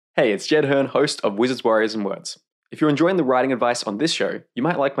Hey, it's Jed Hearn, host of Wizards, Warriors, and Words. If you're enjoying the writing advice on this show, you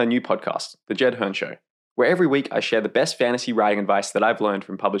might like my new podcast, The Jed Hearn Show, where every week I share the best fantasy writing advice that I've learned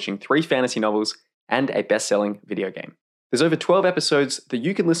from publishing 3 fantasy novels and a best-selling video game. There's over 12 episodes that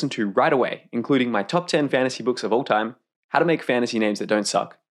you can listen to right away, including my top 10 fantasy books of all time, how to make fantasy names that don't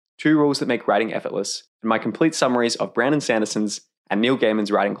suck, 2 rules that make writing effortless, and my complete summaries of Brandon Sanderson's and Neil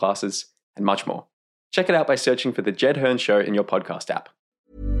Gaiman's writing classes, and much more. Check it out by searching for The Jed Hearn Show in your podcast app.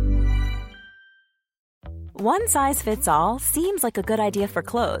 One size fits all seems like a good idea for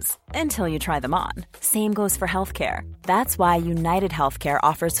clothes until you try them on. Same goes for healthcare. That's why United Healthcare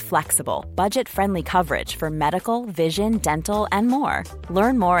offers flexible, budget-friendly coverage for medical, vision, dental, and more.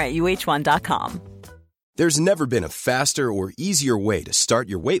 Learn more at uh1.com. There's never been a faster or easier way to start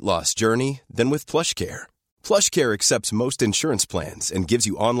your weight loss journey than with PlushCare. PlushCare accepts most insurance plans and gives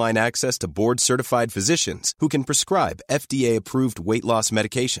you online access to board-certified physicians who can prescribe FDA-approved weight loss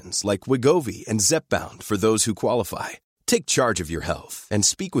medications like Wegovy and Zepbound for those who qualify. Take charge of your health and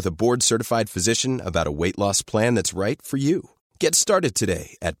speak with a board-certified physician about a weight loss plan that's right for you. Get started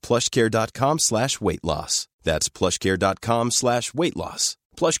today at plushcare.com/weight loss. That's plushcare.com/weight loss.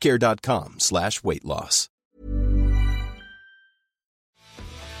 plushcare.com/weight loss.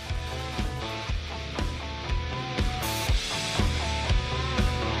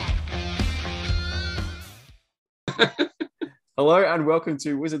 Hello and welcome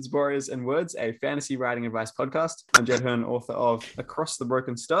to Wizards, Warriors, and Words, a fantasy writing advice podcast. I'm Jed Hearn, author of Across the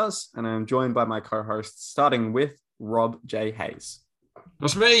Broken Stars, and I'm joined by my co-hosts, starting with Rob J. Hayes.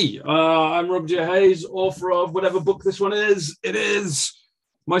 That's me. I'm Rob J. Hayes, author of whatever book this one is. It is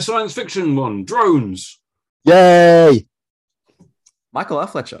my science fiction one, Drones. Yay! Michael R.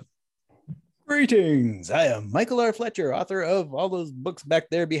 Fletcher. Greetings. I am Michael R. Fletcher, author of all those books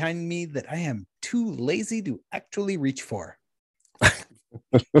back there behind me that I am too lazy to actually reach for.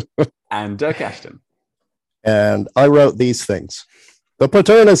 And Dirk Ashton. And I wrote these things. The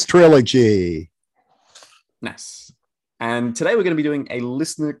Paternus Trilogy. Nice. And today we're going to be doing a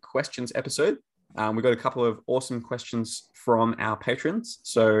listener questions episode. We got a couple of awesome questions from our patrons,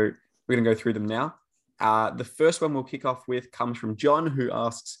 so we're going to go through them now. The first one we'll kick off with comes from John, who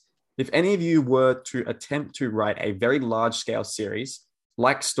asks, if any of you were to attempt to write a very large-scale series,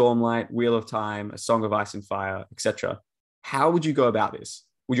 like Stormlight, Wheel of Time, A Song of Ice and Fire, etc., how would you go about this?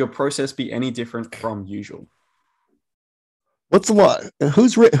 Would your process be any different from usual? What's the lot?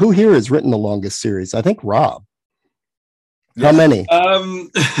 Who here has written the longest series? I think Rob. Yeah. How many?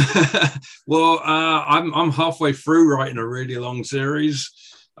 Well, I'm halfway through writing a really long series.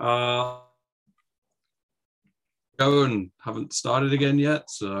 Go and haven't started again yet.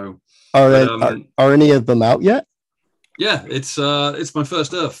 So are any of them out yet? Yeah, it's my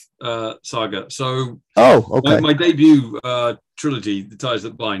first Earth saga. So okay. my debut trilogy, The Ties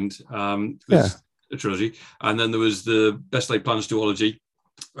That Bind, was a trilogy, and then there was the Best Laid Plans duology,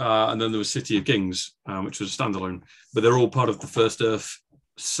 and then there was City of Kings, which was a standalone. But they're all part of the First Earth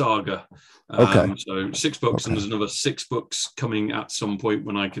saga. So 6 books, and there's another 6 books coming at some point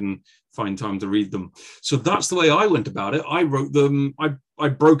when I can find time to read them. So that's the way I went about it. I wrote them. I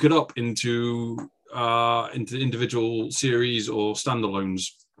broke it up into individual series or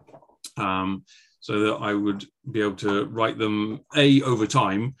standalones, so that I would be able to write them A, over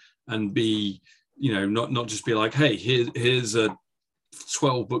time, and B, not just be like, hey, here's a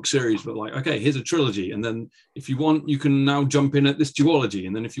 12-book series, but like, okay, here's a trilogy, and then if you want, you can now jump in at this duology,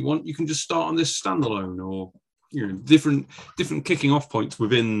 and then if you want, you can just start on this standalone, or different kicking off points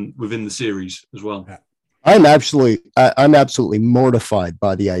within the series as well. I'm absolutely mortified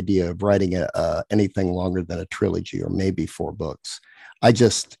by the idea of writing anything longer than a trilogy or maybe 4 books. I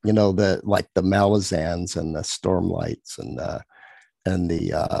just, the Malazans and the Stormlights and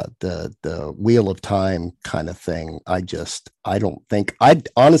the Wheel of Time kind of thing. I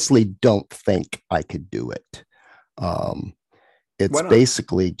honestly don't think I could do it. It's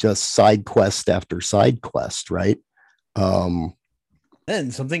basically just side quest after side quest, right?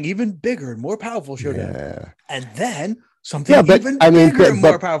 Then something even bigger and more powerful showed up. And then something bigger and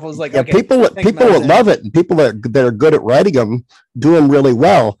more powerful is like, people that love it, and people that are good at writing them do them really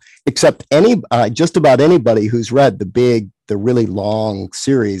well, except just about anybody who's read the really long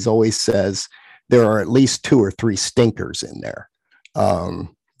series always says there are at least 2 or 3 stinkers in there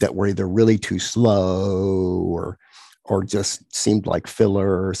that were either really too slow or just seemed like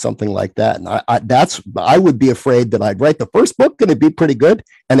filler or something like that. And I would be afraid that I'd write the first book and it'd be pretty good,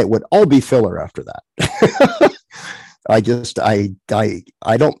 and it would all be filler after that. I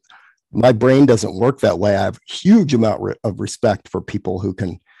don't, my brain doesn't work that way. I have a huge amount of respect for people who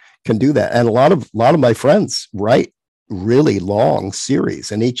can do that. And a lot of my friends write really long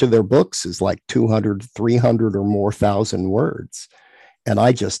series, and each of their books is like 200, 300 or more thousand words. And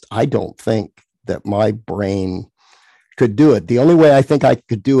I don't think that my brain could do it. The only way I think I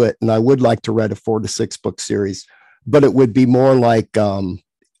could do it, and I would like to write a 4 to 6 book series, but it would be more like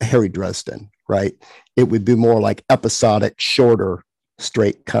Harry Dresden, right? It would be more like episodic, shorter,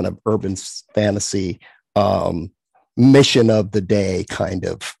 straight kind of urban fantasy, mission of the day kind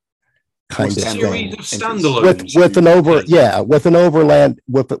of series thing. of standalones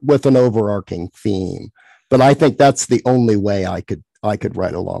with an overarching theme. But I think that's the only way I could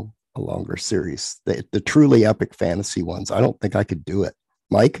write a longer series. The truly epic fantasy ones, I don't think I could do it.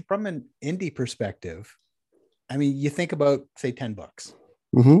 Mike? From an indie perspective, I mean, you think about, say, 10 books.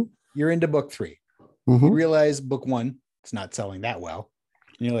 Mm-hmm. You're into book 3. Mm-hmm. You realize book 1, it's not selling that well.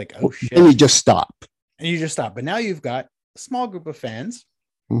 And you're like, oh, shit. And you just stop. But now you've got a small group of fans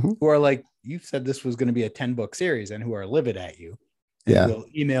Mm-hmm. who are like, you said this was going to be a 10 book series, and who are livid at you. And Yeah. will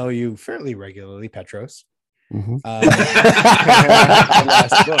email you fairly regularly, Petros. Mm-hmm.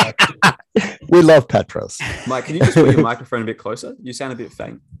 Last book. We love Petros. Mike, can you just put your microphone a bit closer? You sound a bit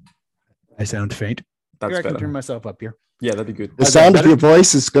faint. I sound faint. That's Here, I can better. turn myself up here. Yeah, that'd be good. The Okay, sound of better? your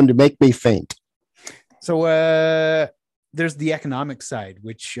voice is going to make me faint. So there's the economic side,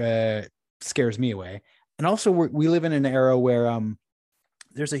 which scares me away. And also we live in an era where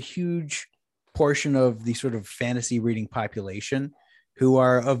there's a huge portion of the sort of fantasy reading population who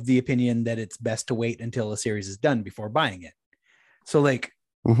are of the opinion that it's best to wait until a series is done before buying it. So like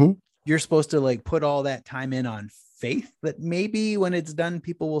Mm-hmm. you're supposed to like put all that time in on faith that maybe when it's done,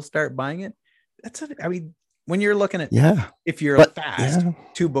 people will start buying it. I mean, when you're looking at, Yeah. if you're But fast, yeah.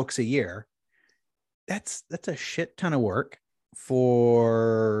 2 books a year, that's a shit ton of work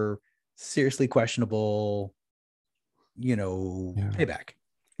for seriously questionable, payback.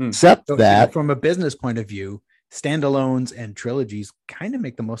 Except So, that from a business point of view, standalones and trilogies kind of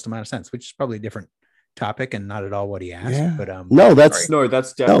make the most amount of sense, which is probably a different topic and not at all what he asked. Yeah. But no, that's No,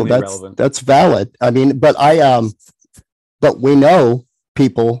 that's definitely relevant. that's valid. I mean, but but we know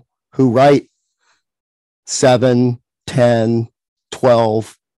people who write 7, 10,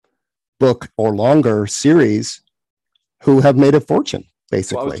 12 book or longer series who have made a fortune,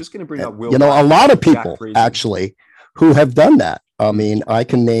 basically. Well, I was just going to bring up Will. a lot of Jack people Reason. actually who have done that. I mean, I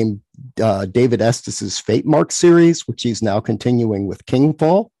can name David Estes's Fate Mark series, which he's now continuing with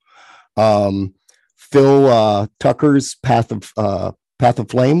Kingfall. Phil Tucker's Path of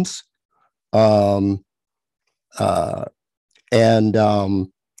Flames, and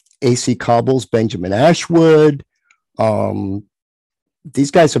AC Cobble's Benjamin Ashwood.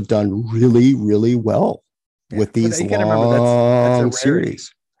 These guys have done really, really well with these you gotta remember, that's a long rarity.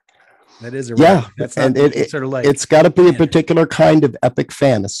 series. that is a Yeah, rarity. That's not and it sort of like it's got to be a man. particular kind of epic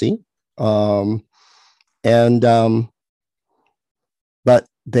fantasy, but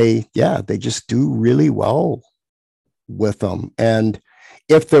they just do really well with them. And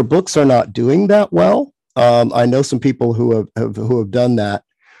if their books are not doing that well, I know some people who have done that,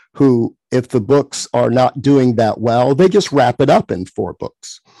 who, if the books are not doing that well, they just wrap it up in 4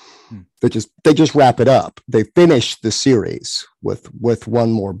 books. They just wrap it up. They finish the series with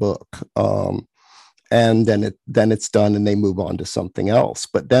one more book, and then it's done, and they move on to something else.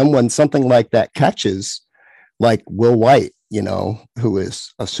 But then when something like that catches, like Will White, who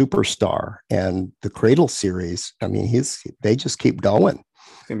is a superstar, and the Cradle series, I mean, they just keep going,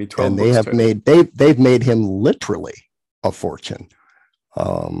 It's going to be 12 and books they've made him literally a fortune,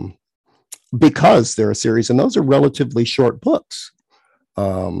 because they're a series, and those are relatively short books.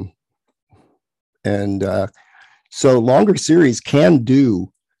 So longer series can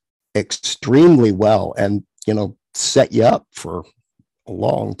do extremely well and, set you up for a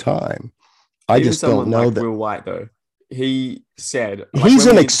long time. I Even just don't someone know like that Will White, though, he said he's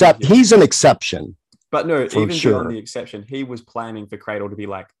an exception. But no, for even sure. beyond the exception, he was planning for Cradle to be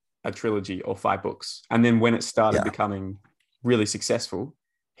like a trilogy or 5 books. And then when it started Yeah. becoming really successful,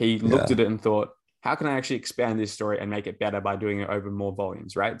 he looked at it and thought, how can I actually expand this story and make it better by doing it over more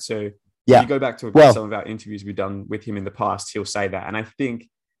volumes, right? So Yeah. if you go back to Well- some of our interviews we've done with him in the past, he'll say that. And I think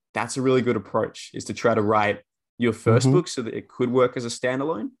that's a really good approach, is to try to write your first Mhm. book so that it could work as a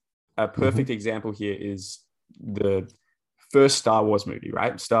standalone. A perfect example here is the first Star Wars movie,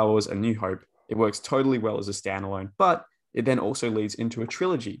 right? Star Wars: A New Hope. It works totally well as a standalone, but it then also leads into a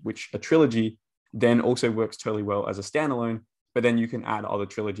trilogy, which a trilogy then also works totally well as a standalone, but then you can add other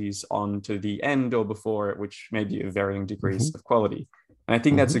trilogies on to the end or before it, which may be of varying degrees of quality. And I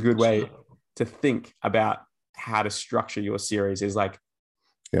think that's a good way to think about how to structure your series, is like,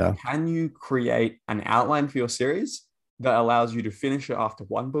 Yeah. can you create an outline for your series that allows you to finish it after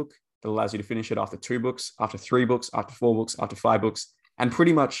 1 book, that allows you to finish it after 2 books, after 3 books, after 4 books, after 5 books. And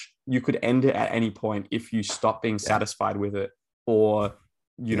pretty much you could end it at any point if you stop being satisfied with it, or,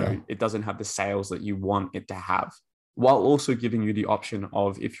 you know, it doesn't have the sales that you want it to have, while also giving you the option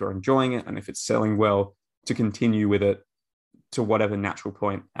of, if you're enjoying it and if it's selling well, to continue with it to whatever natural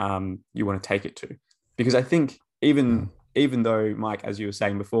point you want to take it to. Because I think even though, Mike, as you were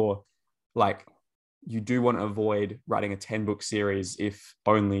saying before, like, you do want to avoid writing a 10-book series if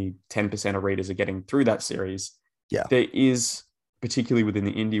only 10% of readers are getting through that series. Yeah. There is, particularly within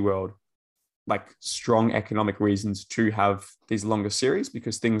the indie world, like, strong economic reasons to have these longer series,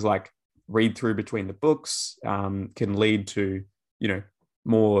 because things like read through between the books can lead to, you know,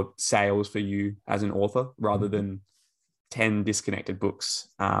 more sales for you as an author, rather than 10 disconnected books,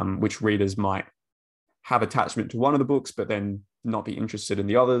 which readers might have attachment to one of the books, but then not be interested in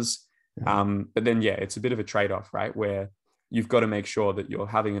the others. But then, it's a bit of a trade-off, right? Where you've got to make sure that you're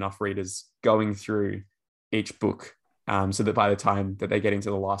having enough readers going through each book, so that by the time that they get into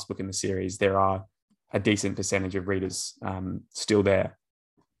the last book in the series, there are a decent percentage of readers still there.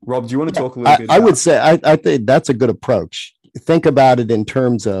 Rob, do you want to talk a little bit? I would say, I think that's a good approach. Think about it in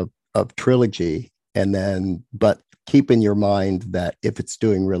terms of trilogy, and then, but keep in your mind that if it's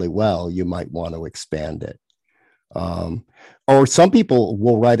doing really well, you might want to expand it. Or some people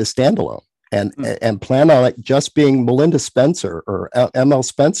will write a standalone and plan on it just being Melinda Spencer, or ML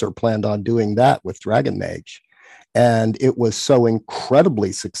Spencer planned on doing that with Dragon Mage. And it was so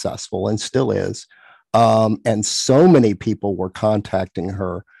incredibly successful, and still is. And so many people were contacting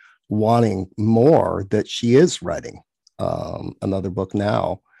her wanting more, that she is writing another book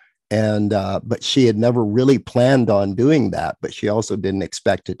now. And but she had never really planned on doing that, but she also didn't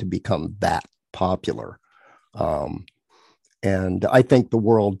expect it to become that popular. And I think the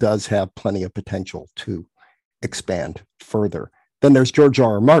world does have plenty of potential to expand further. Then there's George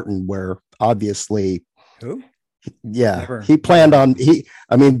R. R. Martin, where obviously, he planned on,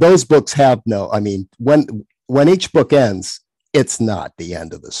 those books have when each book ends, it's not the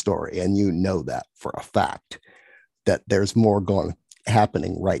end of the story. And you know that for a fact, that there's more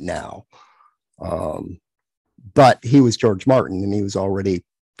happening right now. But he was George Martin, and he was already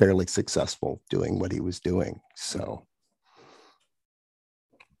fairly successful doing what he was doing. So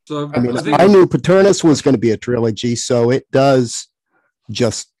I knew Paternus was going to be a trilogy, so it does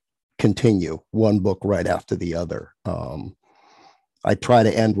just continue one book right after the other. I try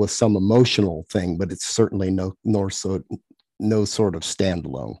to end with some emotional thing, but it's certainly no sort of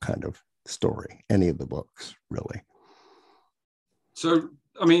standalone kind of story, any of the books, really. So,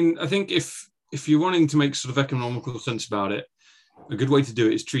 I think if you're wanting to make sort of economical sense about it, a good way to do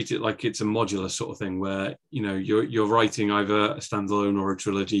it is treat it like it's a modular sort of thing, where, you know, you're writing either a standalone or a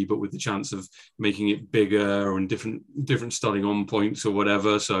trilogy, but with the chance of making it bigger and different starting on points or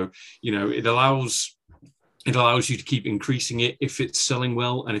whatever. So, you know, it allows you to keep increasing it if it's selling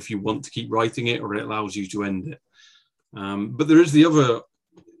well, and if you want to keep writing it, or it allows you to end it. But there is the other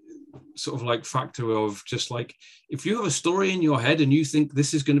sort of like factor of just like, if you have a story in your head and you think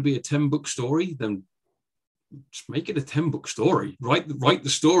this is going to be a 10-book story, then just make it a 10-book story. Write the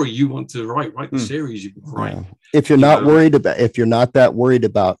story you want to write the series you want to write. If you're not that worried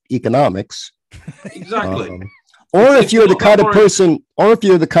about economics. Exactly. Or if you're the kind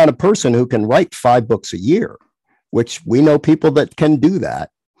of person who can write 5 books a year, which we know people that can do that,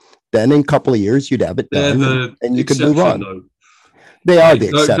 then in a couple of years you'd have it done, and you could move on. Though. They are the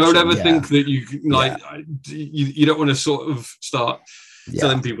exception. Don't ever think that you you don't want to sort of start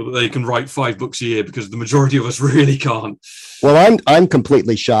telling people that they can write 5 books a year, because the majority of us really can't. Well, I'm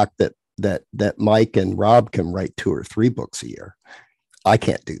completely shocked that Mike and Rob can write 2 or 3 books a year. I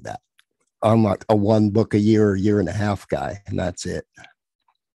can't do that. I'm like a 1 book a year and a half guy, and that's it.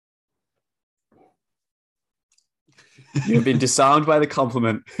 You've been disarmed by the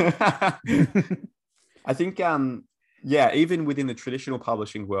compliment. I think, even within the traditional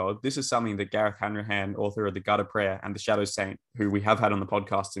publishing world, this is something that Gareth Hanrahan, author of The Gutter Prayer and The Shadow Saint, who we have had on the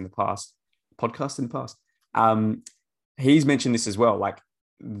podcast in the past, he's mentioned this as well, like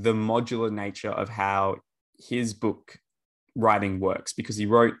the modular nature of how his book writing works, because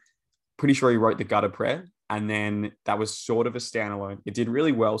pretty sure he wrote The Gutter Prayer, and then that was sort of a standalone. It did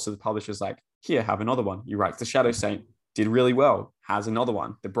really well, so the publisher's like, here, have another one. You write The Shadow Saint, did really well, has another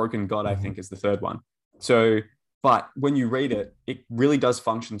one. The Broken God, I think, is the 3rd one. So, but when you read it, it really does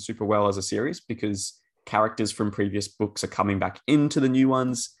function super well as a series, because characters from previous books are coming back into the new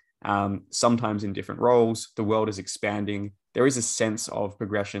ones, sometimes in different roles. The world is expanding. There is a sense of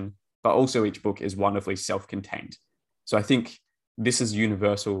progression, but also each book is wonderfully self-contained. So I think this is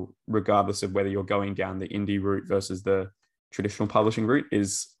universal, regardless of whether you're going down the indie route versus the traditional publishing route,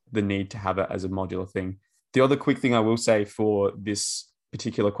 is the need to have it as a modular thing. The other quick thing I will say for this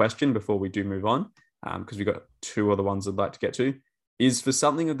particular question before we do move on, because we've got two other ones I'd like to get to, is for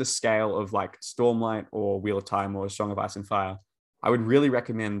something of the scale of like Stormlight or Wheel of Time or Song of Ice and Fire, I would really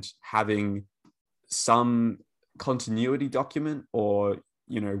recommend having some continuity document or,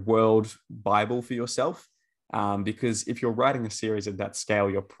 world Bible for yourself. Because if you're writing a series of that scale,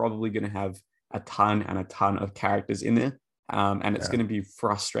 you're probably going to have a ton of characters in there. And it's going to be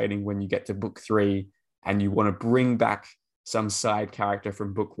frustrating when you get to book 3 and you want to bring back some side character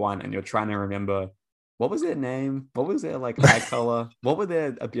from book 1 and you're trying to remember what was their name, what was their like eye color, what were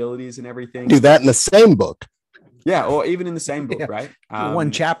their abilities and everything. Do that in the same book. Yeah, or even in the same book, right?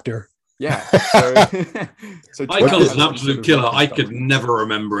 One chapter. Yeah. So eye color is an absolute killer. I could never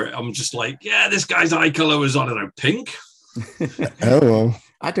remember it. I'm just like, yeah, this guy's eye color was, I don't know, pink. Oh,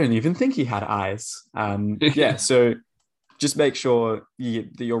 I don't even think he had eyes. Yeah, so just make sure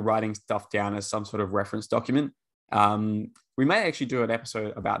that you're writing stuff down as some sort of reference document. We may actually do an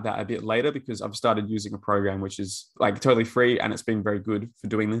episode about that a bit later because I've started using a program which is like totally free and it's been very good for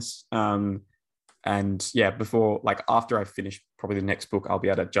doing this. And yeah, after I finish probably the next book, I'll be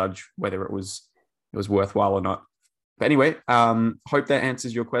able to judge whether it was worthwhile or not. But anyway, hope that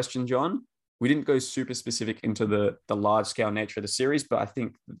answers your question, John. We didn't go super specific into the large scale nature of the series, but I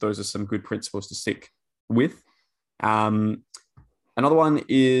think those are some good principles to stick with. Another one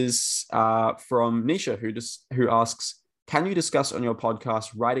is from Nisha, who asks, can you discuss on your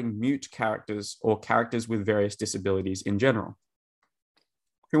podcast writing mute characters or characters with various disabilities in general?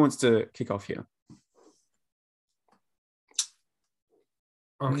 Who wants to kick off here?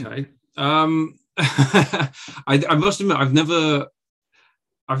 Okay. I must admit, I've never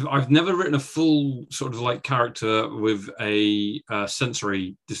written a full sort of like character with a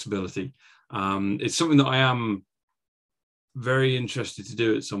sensory disability. It's something that I am very interested to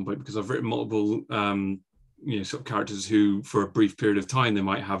do at some point because I've written multiple sort of characters who for a brief period of time they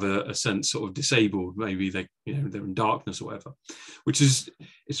might have a sense sort of disabled, maybe they're in darkness or whatever, which is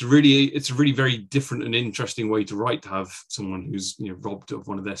it's a really very different and interesting way to write, to have someone who's robbed of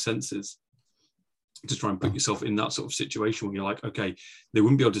one of their senses, to try and put yourself in that sort of situation where you're like, okay, they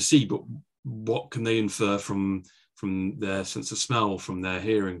wouldn't be able to see, but what can they infer from their sense of smell, from their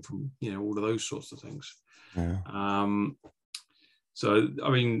hearing, from all of those sorts of things. So I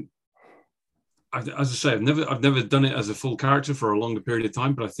mean, as I say, I've never done it as a full character for a longer period of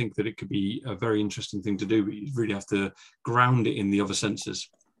time, but I think that it could be a very interesting thing to do. But you really have to ground it in the other senses.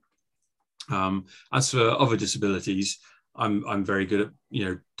 As for other disabilities, I'm very good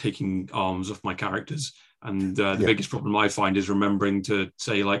at taking arms off my characters, and the biggest problem I find is remembering to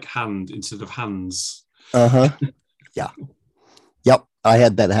say like hand instead of hands. Yeah. Yep. I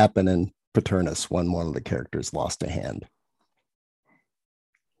had that happen in Paternus when one of the characters lost a hand.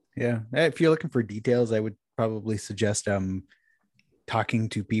 Yeah, if you're looking for details, I would probably suggest talking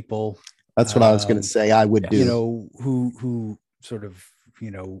to people. That's what I was going to say. I would do. Who sort of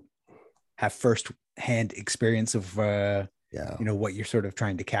have first-hand experience of what you're sort of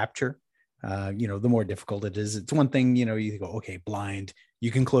trying to capture. The more difficult it is. It's one thing, you go, okay, blind,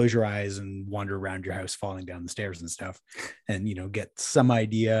 you can close your eyes and wander around your house, falling down the stairs and stuff, and get some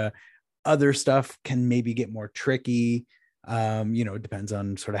idea. Other stuff can maybe get more tricky. It depends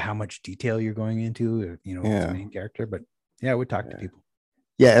on sort of how much detail you're going into, the main character, but I would talk to people.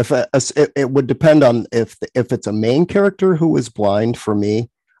 Yeah. If it would depend on if it's a main character who is blind. For me,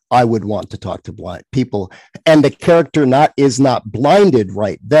 I would want to talk to blind people, and the character is not blinded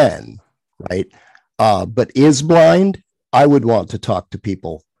right then. Right. But is blind. I would want to talk to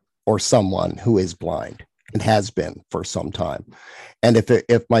people or someone who is blind and has been for some time. And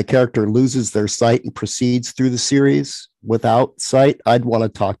if my character loses their sight and proceeds through the series without sight, I'd want to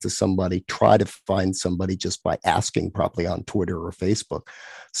talk to somebody, try to find somebody just by asking, probably on Twitter or Facebook,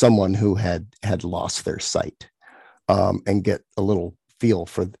 someone who had lost their sight, and get a little feel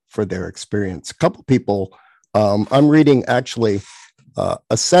for their experience. A couple people, I'm reading actually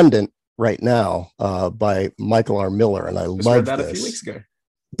Ascendant right now by Michael R. Miller, and I love this. A few weeks ago.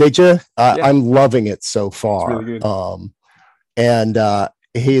 Did you? I'm loving it so far. It's really good. And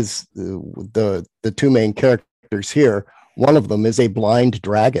he's the two main characters here. One of them is a blind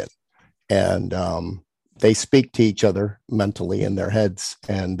dragon, and they speak to each other mentally in their heads.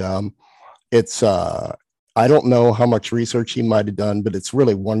 And it's I don't know how much research he might have done, but it's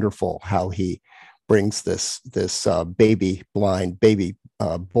really wonderful how he brings this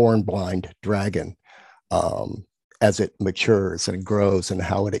born blind dragon as it matures and grows, and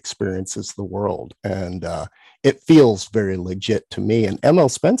how it experiences the world. And it feels very legit to me. And ML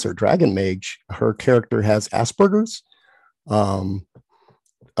Spencer, Dragon Mage, her character has Asperger's.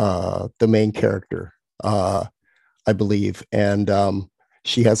 the main character, I believe, and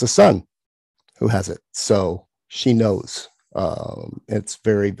she has a son who has it, so she knows. It's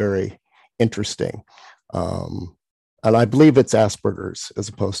very, very interesting, and I believe it's Asperger's as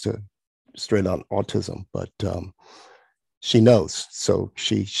opposed to straight on autism, but she knows. So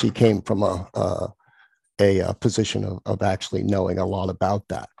she came from a position of actually knowing a lot about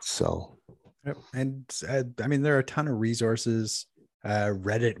that. So, and I mean, there are a ton of resources.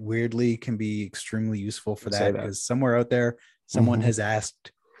 Reddit weirdly can be extremely useful for that, because somewhere out there, someone has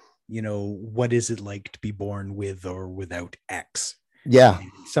asked, what is it like to be born with or without X? Yeah.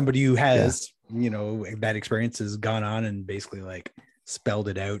 And somebody who has, that experience has gone on and basically like spelled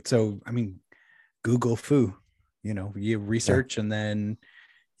it out. So, I mean, Google foo, you research and then,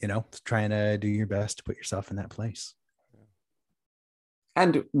 trying to do your best to put yourself in that place.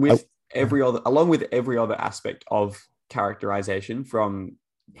 And with along with every other aspect of characterization, from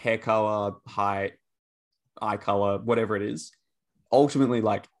hair color, height, eye color, whatever it is, ultimately,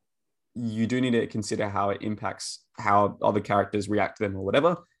 like, you do need to consider how it impacts how other characters react to them or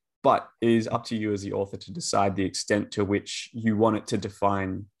whatever, but it is up to you as the author to decide the extent to which you want it to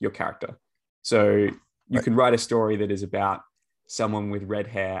define your character. So you can write a story that is about someone with red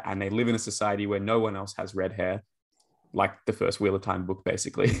hair and they live in a society where no one else has red hair, like the first Wheel of Time book,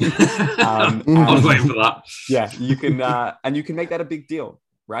 basically. I was waiting for that. Yeah, you can, and you can make that a big deal,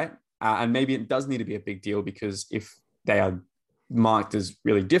 right? And maybe it does need to be a big deal, because if they are marked as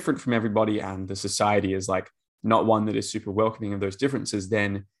really different from everybody and the society is like not one that is super welcoming of those differences,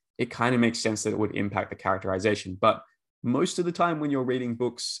 then it kind of makes sense that it would impact the characterization. But most of the time when you're reading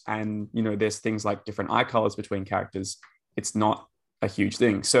books and, there's things like different eye colors between characters, it's not a huge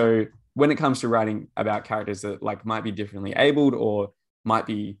thing. So when it comes to writing about characters that like might be differently abled or might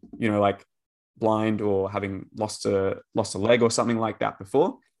be, like blind or having lost a leg or something like that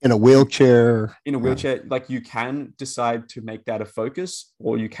before, in a wheelchair, like, you can decide to make that a focus,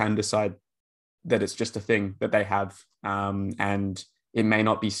 or you can decide that it's just a thing that they have, and it may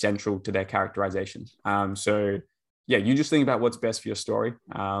not be central to their characterization. So yeah, you just think about what's best for your story.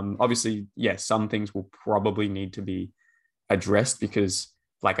 Obviously, some things will probably need to be addressed, because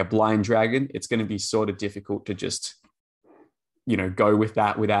like a blind dragon, it's going to be sort of difficult to just, go with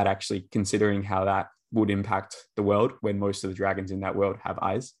that without actually considering how that would impact the world, when most of the dragons in that world have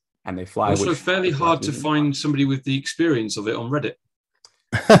eyes and they fly. Also fairly hard to find somebody with the experience of it on Reddit.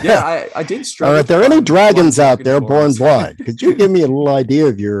 Yeah, I did struggle. All right, there are any dragons out there born blind? Could you give me a little idea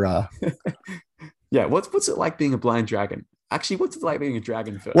of your... Yeah, what's it like being a blind dragon? Actually, what's it like being a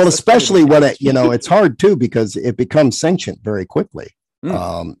dragon first? Well, especially when it, it's hard too, because it becomes sentient very quickly.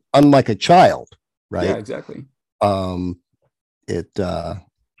 Unlike a child, right? Yeah, exactly.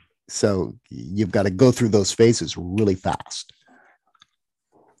 So you've got to go through those phases really fast.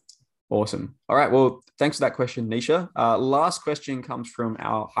 Awesome. All right. Well, thanks for that question, Nisha. Last question comes from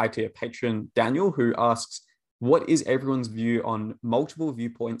our high tier patron, Daniel, who asks, what is everyone's view on multiple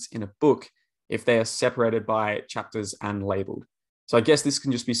viewpoints in a book if they are separated by chapters and labeled? So I guess this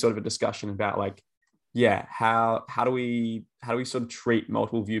can just be sort of a discussion about like, how do we sort of treat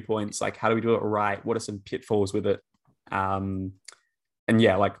multiple viewpoints? Like, how do we do it right? What are some pitfalls with it? And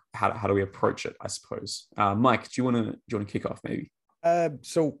like, how do we approach it, I suppose? Mike, do you want to kick off maybe?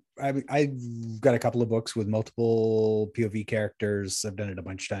 So I've got a couple of books with multiple POV characters. I've done it a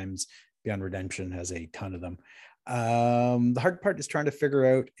bunch of times. Beyond Redemption has a ton of them. The hard part is trying to figure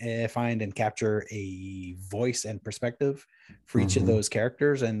out, find and capture a voice and perspective for each of those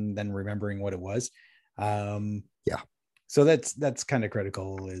characters, and then remembering what it was. So that's kind of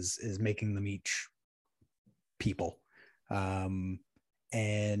critical, is making them each people.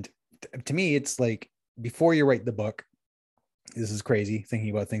 And to me, it's like, before you write the book, this is crazy thinking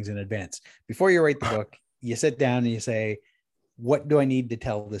about things in advance. Before you write the book, you sit down and you say, what do I need to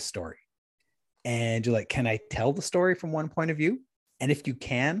tell this story? And you're like, can I tell the story from one point of view? And if you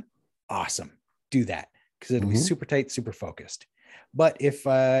can, awesome, do that, because it'll be super tight, super focused. But if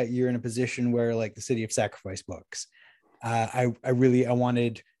you're in a position where, like the City of Sacrifice books, I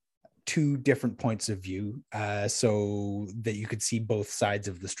wanted two different points of view, so that you could see both sides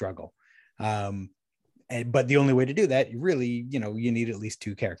of the struggle. But the only way to do that, you need at least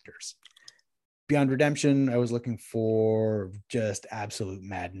two characters. Beyond Redemption, I was looking for just absolute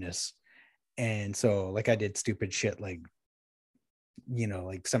madness. And so, like, I did stupid shit, like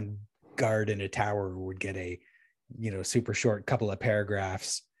some guard in a tower would get a, super short couple of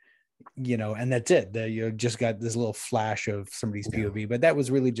paragraphs, and that's it. You just got this little flash of somebody's POV, but that was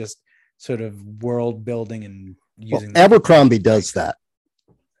really just sort of world building and using. Abercrombie does that.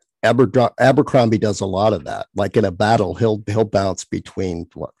 Abercrombie does a lot of that. Like in a battle, he'll bounce between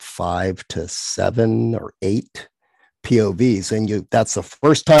 5 to 7 or 8 POVs, and that's the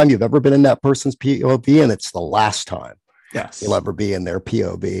first time you've ever been in that person's POV, and it's the last time you'll ever be in their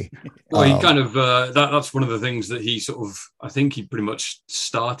POV. Well, he kind of that's one of the things that he sort of, I think he pretty much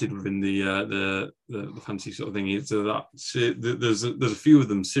started within the fantasy sort of thing. There's a few of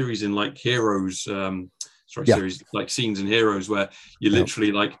them series in like Heroes. Series like Scenes in Heroes, where you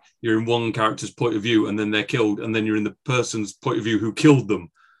literally like you're in one character's point of view and then they're killed, and then you're in the person's point of view who killed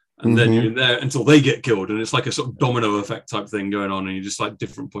them, and then you're in there until they get killed, and it's like a sort of domino effect type thing going on, and you're just like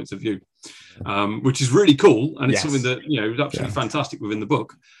different points of view, which is really cool, and it's something that is absolutely fantastic within the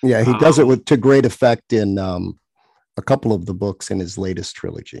book. Yeah, he does it to great effect in a couple of the books in his latest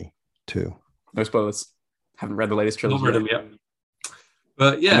trilogy too. No spoilers. Haven't read the latest trilogy. Not read them yet.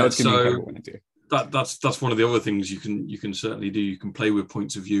 But yeah, so that's one of the other things you can certainly do. You can play with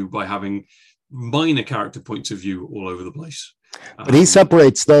points of view by having minor character points of view all over the place. But he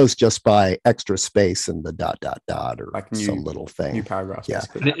separates those just by extra space and the ... or like some little thing. New paragraphs. Yeah.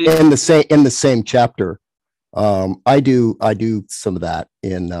 In the same chapter. I do some of that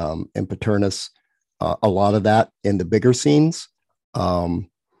in Paternus. A lot of that in the bigger scenes.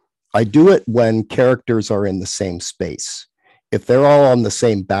 I do it when characters are in the same space. If they're all on the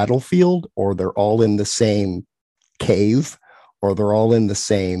same battlefield, or they're all in the same cave, or they're all in the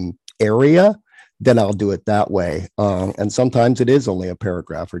same area, then I'll do it that way. And sometimes it is only a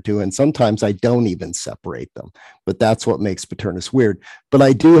paragraph or two, and sometimes I don't even separate them. But that's what makes Paternus weird. But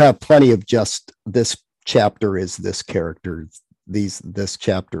I do have plenty of just this chapter is this character, this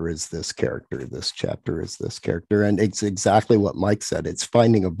chapter is this character, this chapter is this character. And it's exactly what Mike said. It's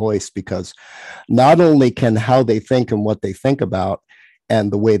finding a voice, because not only can how they think and what they think about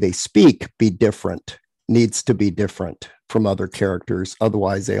and the way they speak be different, needs to be different from other characters.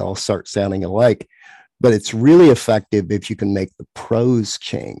 Otherwise, they all start sounding alike. But it's really effective if you can make the prose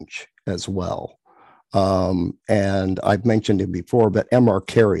change as well. And I've mentioned him before, but M.R.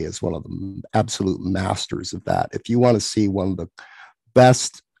 Carey is one of the absolute masters of that. If you want to see one of the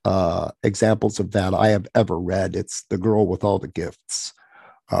best examples of that I have ever read, it's The Girl with All the Gifts.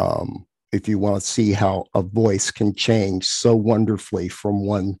 If you want to see how a voice can change so wonderfully from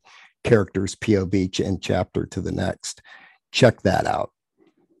one character's POV and chapter to the next, check that out.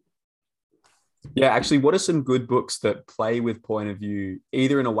 Yeah, actually, what are some good books that play with point of view,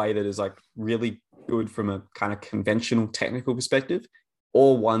 either in a way that is like really good from a kind of conventional technical perspective,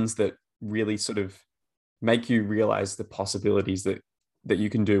 or ones that really sort of make you realize the possibilities that you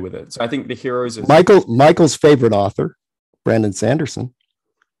can do with it? So I think the Heroes is Michael's favorite author, Brandon Sanderson,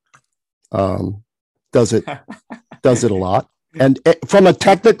 does it a lot, and from a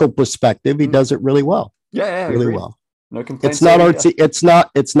technical perspective, he does it really well. Yeah, really well. No complaints. It's not artsy.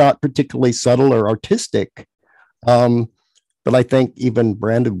 It's not particularly subtle or artistic. But I think even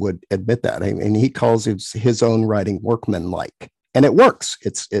Brandon would admit that. I mean, he calls his own writing workmanlike, and it works.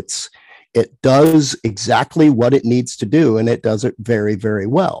 It does exactly what it needs to do, and it does it very, very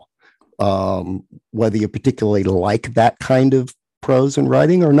well. Whether you particularly like that kind of prose and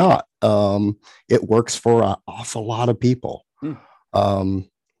writing or not, it works for an awful lot of people.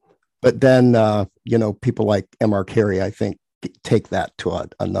 But then, people like M.R. Carey, I think, take that to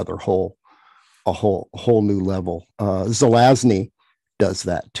another whole new level. Zelazny does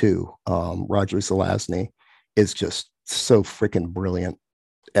that too. Roger Zelazny is just so freaking brilliant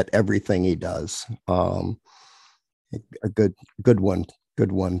at everything he does. A good one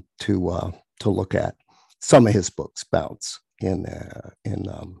to look at. Some of his books bounce in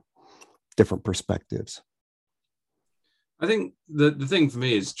different perspectives. I think the thing for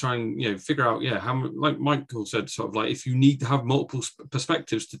me is trying, figure out, how, like Michael said, sort of like, if you need to have multiple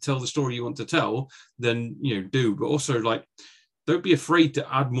perspectives to tell the story you want to tell, then, do. But also, like, don't be afraid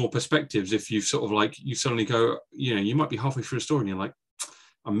to add more perspectives if you sort of like, you suddenly go, you might be halfway through a story and you're like,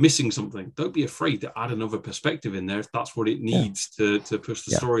 I'm missing something. Don't be afraid to add another perspective in there if that's what it needs to push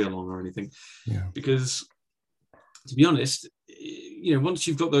the story along or anything. Yeah. Because, to be honest, once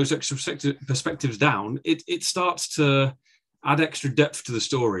you've got those extra perspectives down, it starts to add extra depth to the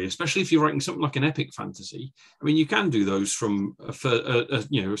story, especially if you're writing something like an epic fantasy. I mean, you can do those from a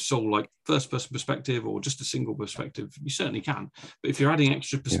sole like first person perspective or just a single perspective. You certainly can. But if you're adding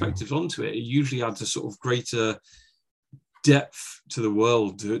extra perspectives onto it, it usually adds a sort of greater depth to the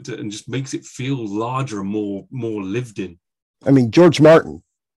world and just makes it feel larger and more lived in. I mean, George Martin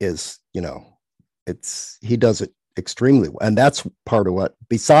is, he does it extremely well, and that's part of what,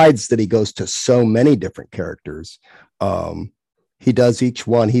 besides that he goes to so many different characters, he does each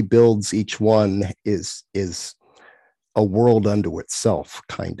one, he builds each one is a world unto itself,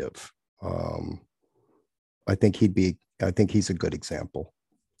 kind of. I think he's a good example.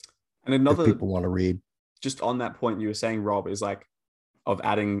 And another, if people want to read. Just on that point you were saying, Rob, is like of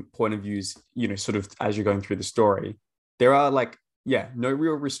adding point of views, sort of as you're going through the story, there are no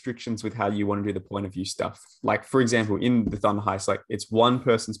real restrictions with how you want to do the point of view stuff. Like, for example, in the Thunder Heist, like it's one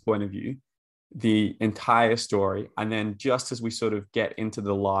person's point of view, the entire story. And then just as we sort of get into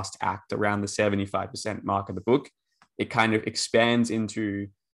the last act around the 75% mark of the book, it kind of expands into,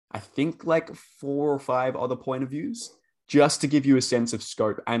 I think, like 4 or 5 other point of views, just to give you a sense of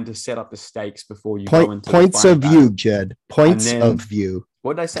scope and to set up the stakes before you go into points of view, Jed. Points of view.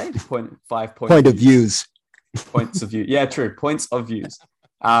 What did I say? Point of views. Points of view. Yeah, true. Points of views.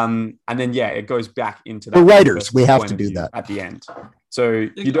 And then it goes back into that. For writers, we have to do that at the end. So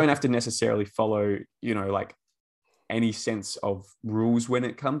you don't have to necessarily follow, like any sense of rules when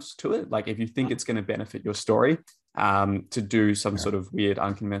it comes to it. Like if you think it's going to benefit your story, to do some sort of weird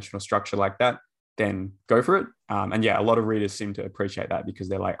unconventional structure like that, then go for it. And a lot of readers seem to appreciate that because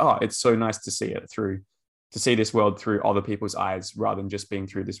they're like, oh, it's so nice to see this world through other people's eyes rather than just being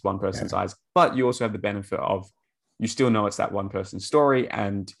through this one person's eyes. But you also have the benefit of, you still know it's that one person's story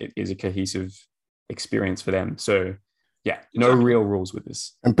and it is a cohesive experience for them. So no real rules with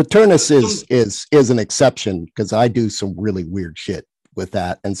this. And Paternus is an exception because I do some really weird shit with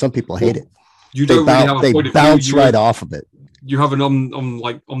that, and some people hate it. You don't really have a point of view. Bounce right off of it. You have an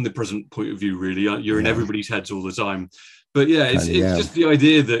omnipresent point of view, really. You're in everybody's heads all the time. But it's just the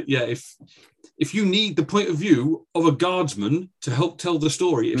idea that if you need the point of view of a guardsman to help tell the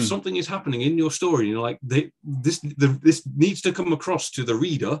story, if something is happening in your story, and you're like, this needs to come across to the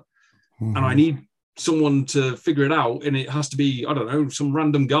reader, and I need someone to figure it out, and it has to be, I don't know, some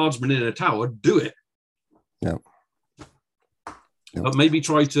random guardsman in a tower, do it. Yeah. But maybe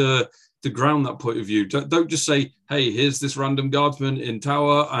try to ground that point of view. Don't just say, hey, here's this random guardsman in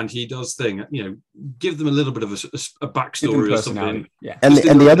tower and he does thing. Give them a little bit of a backstory or something. Yeah. And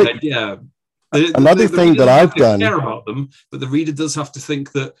the other another thing that I've done, care about them, but the reader does have to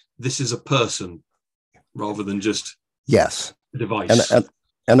think that this is a person rather than just a device.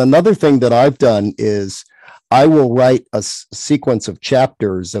 And another thing that I've done is I will write a sequence of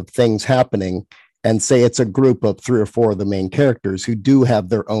chapters of things happening and say it's a group of 3 or 4 of the main characters who do have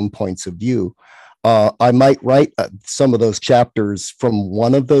their own points of view. I might write some of those chapters from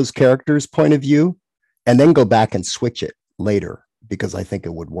one of those characters' point of view and then go back and switch it later because I think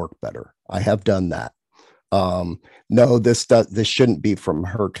it would work better. I have done that. No, this shouldn't be from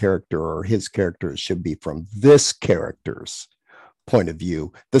her character or his character. It should be from this character's point of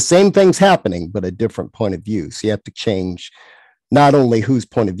view. The same thing's happening, but a different point of view. So you have to change not only whose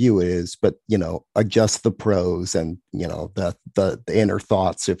point of view it is, but, adjust the prose and, the inner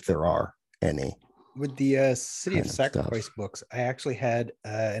thoughts, if there are any. With the City of Sacrifice books, I actually had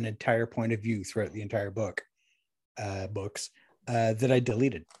an entire point of view throughout the entire books that I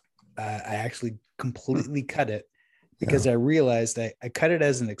deleted. I actually completely cut it because I realized I cut it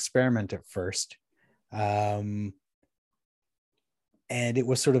as an experiment at first. And it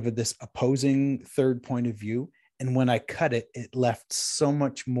was sort of this opposing third point of view. And when I cut it, it left so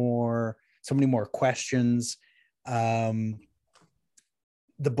many more questions. The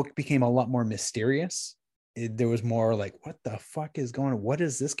book became a lot more mysterious. There was more like, what the fuck is going on? What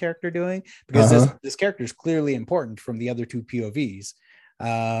is this character doing? Because this character is clearly important from the other 2 POVs.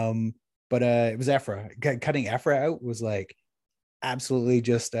 But it was Ephra. Cutting Ephra out was like absolutely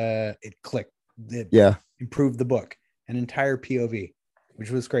just it clicked. It improved the book, an entire POV,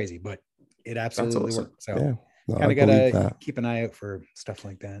 which was crazy, but it absolutely worked. So kind of gotta keep an eye out for stuff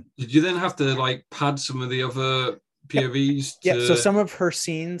like that. Did you then have to pad some of the other POVs? So some of her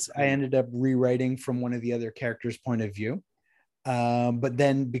scenes I ended up rewriting from one of the other characters' point of view. But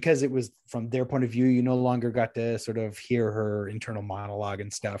then because it was from their point of view, you no longer got to sort of hear her internal monologue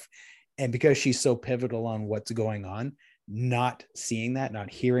and stuff. And because she's so pivotal on what's going on, not seeing that, not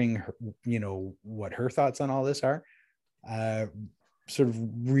hearing her, what her thoughts on all this are, sort of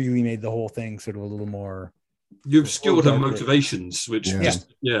really made the whole thing sort of a little more. You obscured her motivations, which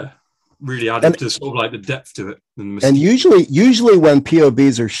really added to sort of the depth to it. And usually when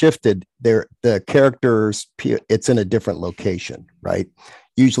POVs are shifted, the characters, it's in a different location, right?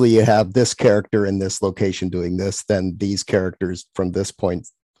 Usually you have this character in this location doing this, then these characters from this point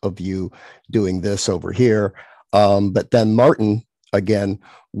of view doing this over here. But then Martin, again,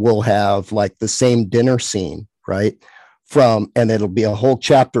 will have the same dinner scene, right? And it'll be a whole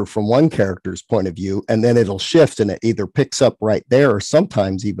chapter from one character's point of view, and then it'll shift and it either picks up right there or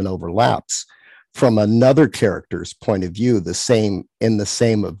sometimes even overlaps from another character's point of view, in the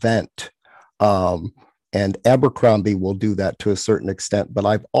same event. and Abercrombie will do that to a certain extent. But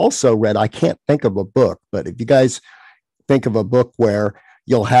I've also read, I can't think of a book, but if you guys think of a book where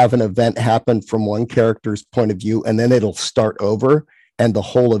you'll have an event happen from one character's point of view, and then it'll start over, and the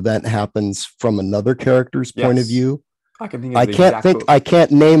whole event happens from another character's point of view. I can think of the exact book. I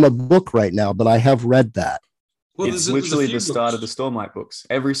can't name a book right now, but I have read that. Well, it's literally the start of the Stormlight books.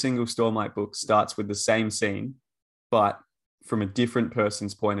 Every single Stormlight book starts with the same scene, but from a different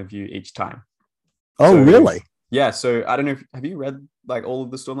person's point of view each time. Oh, really? Yeah. So I don't know. Have you read like all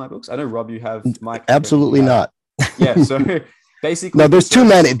of the Stormlight books? I know, Rob, you have. Mike, absolutely not. Yeah. So basically, no, there's too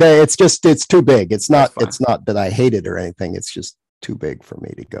many. It's too big. It's not that I hate it or anything. It's just too big for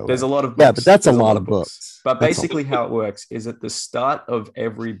me to go. There's a lot of books. Yeah, but that's a lot of books. But basically, how it works is at the start of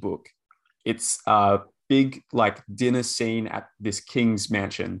every book, it's a big like dinner scene at this king's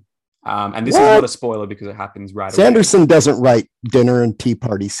mansion. And this is not a spoiler because it happens right away. Sanderson doesn't write dinner and tea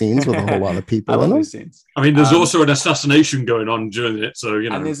party scenes with a whole lot of people in them. Scenes. I mean, there's also an assassination going on during it, so you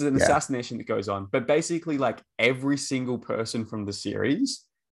know. And there's an assassination that goes on, but basically, like every single person from the series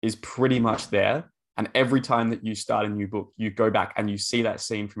is pretty much there. And every time that you start a new book, you go back and you see that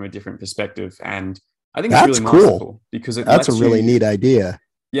scene from a different perspective. And I think it's really masterful because that's a really neat idea.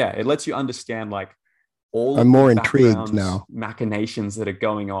 Yeah, it lets you understand like all I'm more intrigued now. Machinations that are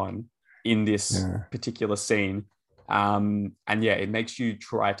going on in this particular scene. And yeah, it makes you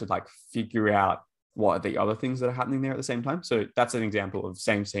try to like figure out what are the other things that are happening there at the same time. So that's an example of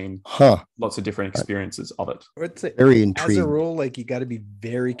same scene, lots of different experiences of it. It's very intriguing. As a rule, like you got to be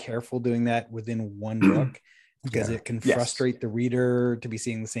very careful doing that within one book because it can frustrate the reader to be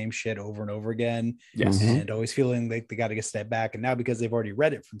seeing the same shit over and over again. Yes. And always feeling like they got to get a step back. And now because they've already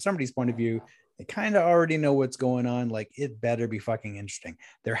read it from somebody's point of view, they kind of already know what's going on. Like it better be fucking interesting.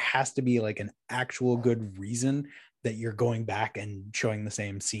 There has to be like an actual good reason that you're going back and showing the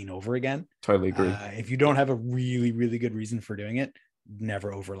same scene over again. Totally agree. If you don't have a really, really good reason for doing it,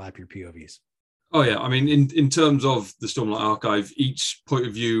 never overlap your POVs. Oh yeah, I mean, in terms of the Stormlight Archive, each point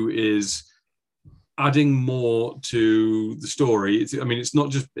of view is adding more to the story. It's not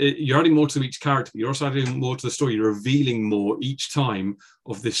just you're adding more to each character, but you're also adding more to the story. You're revealing more each time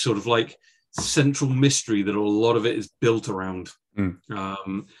of this sort of like central mystery that a lot of it is built around.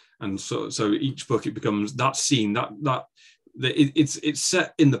 And so each book it becomes that scene it's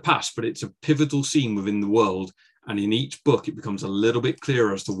set in the past, but it's a pivotal scene within the world. And in each book, it becomes a little bit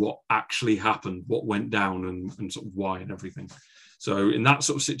clearer as to what actually happened, what went down, and sort of why and everything. So in that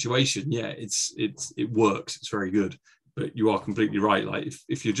sort of situation, yeah, it works. It's very good. But you are completely right. Like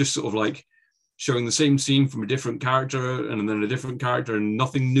if you're just sort of like showing the same scene from a different character and then a different character and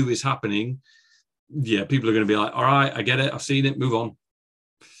nothing new is happening, yeah, people are going to be like, all right, I get it, I've seen it, move on.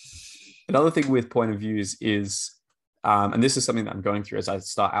 Another thing with point of views is, and this is something that I'm going through as I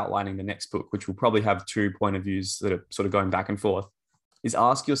start outlining the next book, which will probably have 2 point of views that are sort of going back and forth, is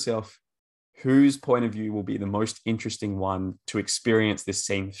ask yourself whose point of view will be the most interesting one to experience this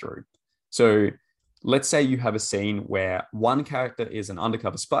scene through. So let's say you have a scene where one character is an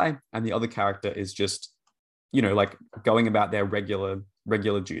undercover spy and the other character is just, like going about their regular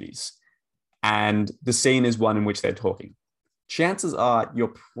duties. And the scene is one in which they're talking. Chances are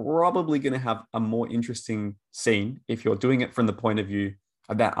you're probably going to have a more interesting scene if you're doing it from the point of view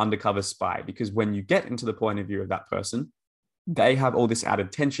of that undercover spy, because when you get into the point of view of that person, they have all this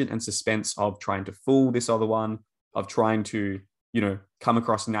added tension and suspense of trying to fool this other one, of trying to, come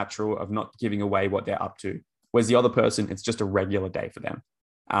across natural, of not giving away what they're up to. Whereas the other person, it's just a regular day for them.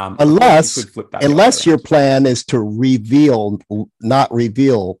 Unless your plan is to not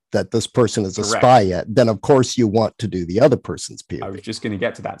reveal that this person is a spy yet, then of course you want to do the other person's POV. I was just going to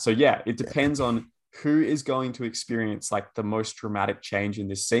get to that. So yeah, it depends on who is going to experience like the most dramatic change in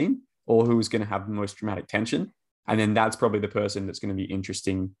this scene, or who is going to have the most dramatic tension. And then that's probably the person that's going to be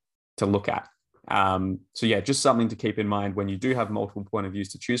interesting to look at. So yeah, just something to keep in mind when you do have multiple point of views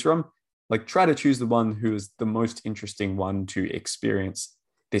to choose from. Like try to choose the one who is the most interesting one to experience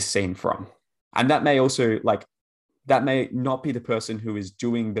this scene from. And that may also that may not be the person who is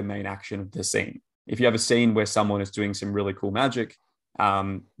doing the main action of the scene. If you have a scene where someone is doing some really cool magic,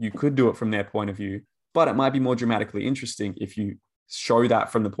 you could do it from their point of view, but it might be more dramatically interesting if you show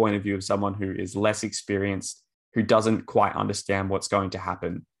that from the point of view of someone who is less experienced, who doesn't quite understand what's going to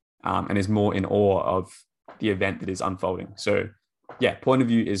happen, and is more in awe of the event that is unfolding. So yeah, point of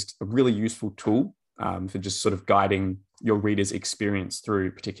view is a really useful tool for just sort of guiding your reader's experience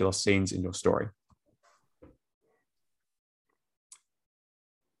through particular scenes in your story.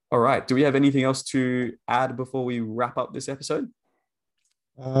 All right. Do we have anything else to add before we wrap up this episode?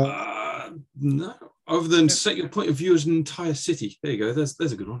 No. Other than set your point of view as an entire city. There you go. There's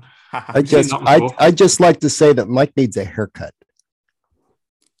a good one. I just like to say that Mike needs a haircut.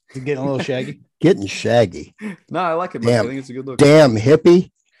 He's getting a little shaggy. Getting shaggy. No, I like it. Mike. I think it's a good look. Damn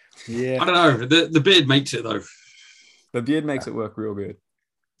hippie. Yeah. I don't know. The beard makes it though. The beard makes it work real good.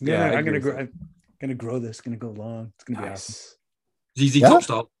 I'm gonna grow this. Gonna go long. It's gonna be awesome. ZZ Top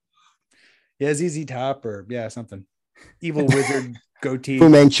style. Yeah, ZZ Top or something. Evil wizard goatee. Fu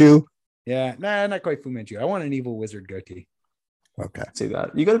Manchu. Yeah, nah, not quite Fu Manchu. I want an evil wizard goatee. Okay. See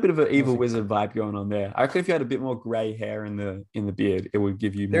that? You got a bit of an evil wizard vibe going on there. I reckon if you had a bit more grey hair in the beard, it would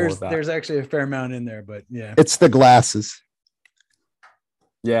give you more of that. There's actually a fair amount in there, but yeah. It's the glasses.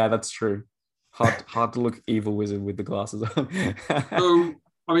 Yeah, that's true. Hard to look evil wizard with the glasses on. So,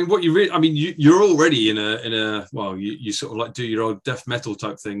 I mean, you're already in a well, you sort of like do your old death metal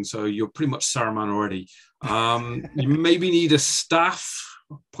type thing, so you're pretty much Saruman already. You maybe need a staff,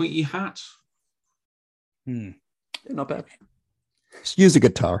 pointy hat. Not bad. Just use a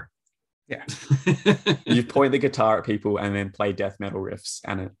guitar. Yeah. You point the guitar at people and then play death metal riffs,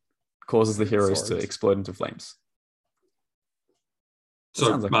 and it causes the heroes to explode into flames.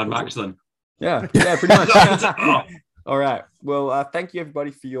 So Mad Max then. Yeah, pretty much. All right. Well, thank you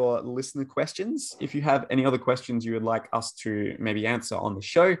everybody for your listener questions. If you have any other questions you would like us to maybe answer on the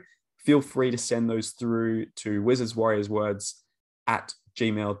show, feel free to send those through to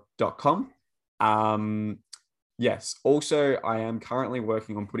wizardswarriorswords@gmail.com. Yes. Also, I am currently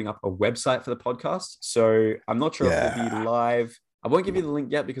working on putting up a website for the podcast. So I'm not sure if it'll be live. I won't give you the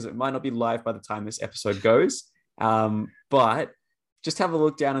link yet because it might not be live by the time this episode goes. But just have a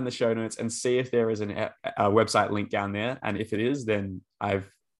look down in the show notes and see if there is a website link down there. And if it is, then I've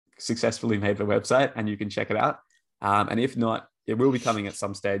successfully made the website and you can check it out. And if not, it will be coming at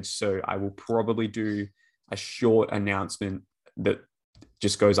some stage. So I will probably do a short announcement that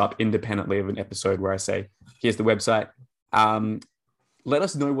just goes up independently of an episode where I say, here's the website. Let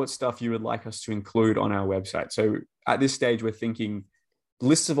us know what stuff you would like us to include on our website. So at this stage, we're thinking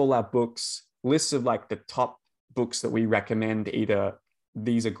lists of all our books, lists of like the top books that we recommend. Either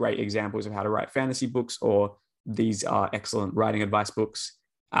these are great examples of how to write fantasy books, or these are excellent writing advice books.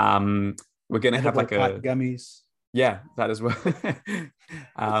 We're going to have like gummies. Yeah, that as well.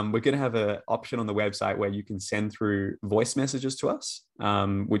 We're going to have an option on the website where you can send through voice messages to us,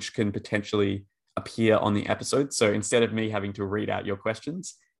 which can potentially appear on the episode. So instead of me having to read out your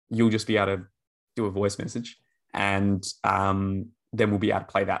questions, you'll just be able to do a voice message, and then we'll be able to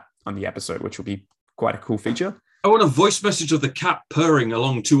play that on the episode, which will be quite a cool feature. I want a voice message of the cat purring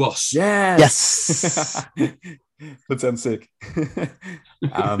along to us. Yes. That sounds sick.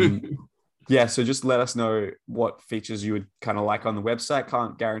 Yeah, so just let us know what features you would kind of like on the website.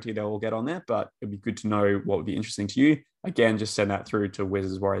 Can't guarantee they'll all get on there, but it'd be good to know what would be interesting to you. Again, just send that through to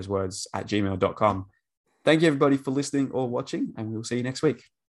wizardswarriorswords@gmail.com. Thank you, everybody, for listening or watching, and we'll see you next week.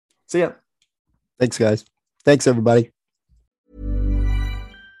 See ya. Thanks, guys. Thanks, everybody.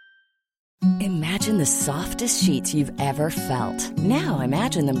 Imagine the softest sheets you've ever felt. Now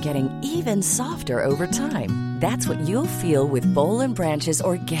imagine them getting even softer over time. That's what you'll feel with Boll & Branch's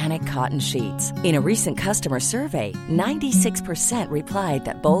organic cotton sheets. In a recent customer survey, 96% replied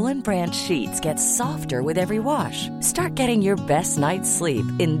that Boll & Branch sheets get softer with every wash. Start getting your best night's sleep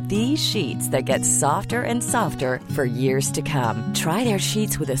in these sheets that get softer and softer for years to come. Try their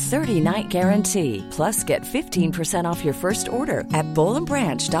sheets with a 30-night guarantee. Plus, get 15% off your first order at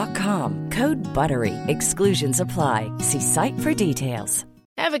bollandbranch.com. Code BUTTERY. Exclusions apply. See site for details.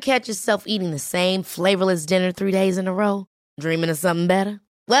 Ever catch yourself eating the same flavorless dinner 3 days in a row? Dreaming of something better?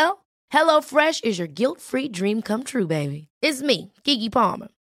 Well, HelloFresh is your guilt-free dream come true, baby. It's me, Keke Palmer.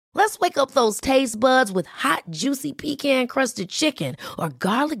 Let's wake up those taste buds with hot, juicy pecan-crusted chicken or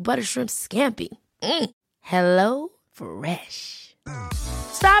garlic butter shrimp scampi. Hello Fresh.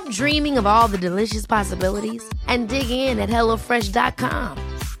 Stop dreaming of all the delicious possibilities and dig in at HelloFresh.com.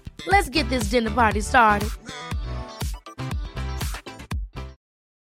 Let's get this dinner party started.